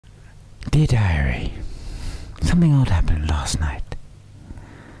Dear Diary, something odd happened last night.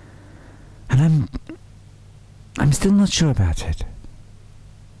 And I'm still not sure about it.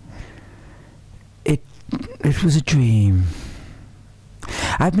 It was a dream.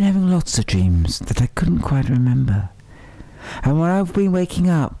 I've been having lots of dreams that I couldn't quite remember. And when I've been waking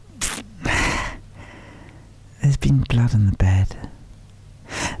up, there's been blood on the bed.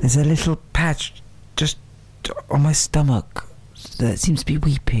 There's a little patch just on my stomach that seems to be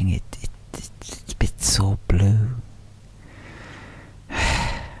weeping. It's a bit sore blue.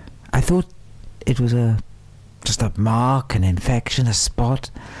 I thought it was just a mark, an infection, a spot.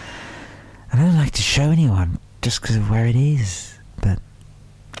 I don't like to show anyone just because of where it is, but...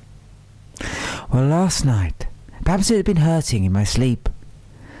 Well, last night, perhaps it had been hurting in my sleep,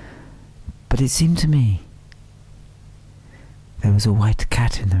 but it seemed to me there was a white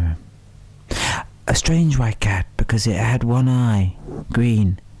cat in the room. A strange white cat, because it had one eye,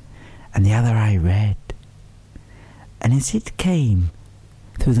 green, and the other eye red. And as it came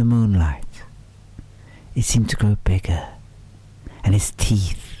through the moonlight, it seemed to grow bigger, and its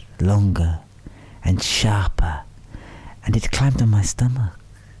teeth longer and sharper, and it climbed on my stomach,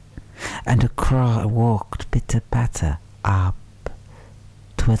 and walked pitter-patter up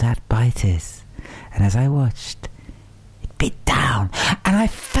to where that bite is, and as I watched, it bit down, and I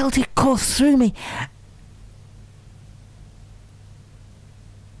felt it course through me,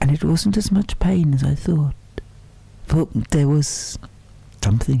 and it wasn't as much pain as I thought, but there was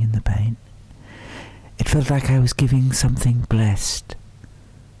something in the pain. It felt like I was giving something blessed,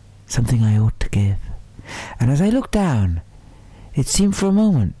 something I ought to give. And as I looked down, it seemed for a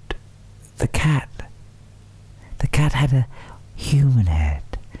moment the cat had a human head,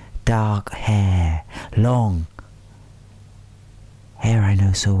 dark hair, long hair I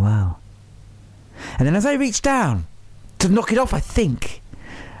know so well. And then as I reached down to knock it off, I think,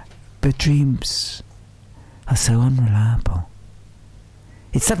 but dreams are so unreliable,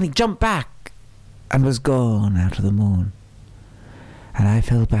 it suddenly jumped back and was gone out of the moon. And I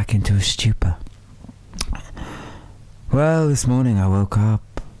fell back into a stupor. Well, this morning I woke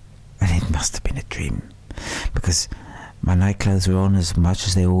up, and it must have been a dream, because my nightclothes were on as much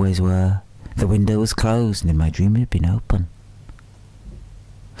as they always were. The window was closed, and in my dream it had been open.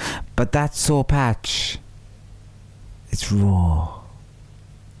 But that sore patch, it's raw.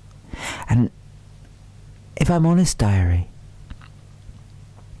 And if I'm honest, Diary,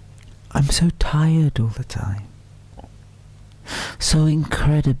 I'm so tired all the time. So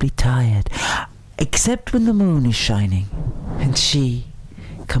incredibly tired, except when the moon is shining and she,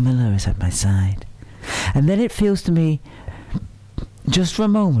 Carmilla, is at my side. And then it feels to me, just for a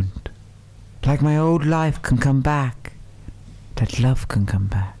moment, like my old life can come back, that love can come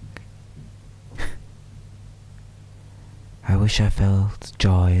back. I wish I felt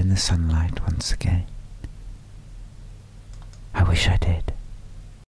joy in the sunlight once again. I wish I did.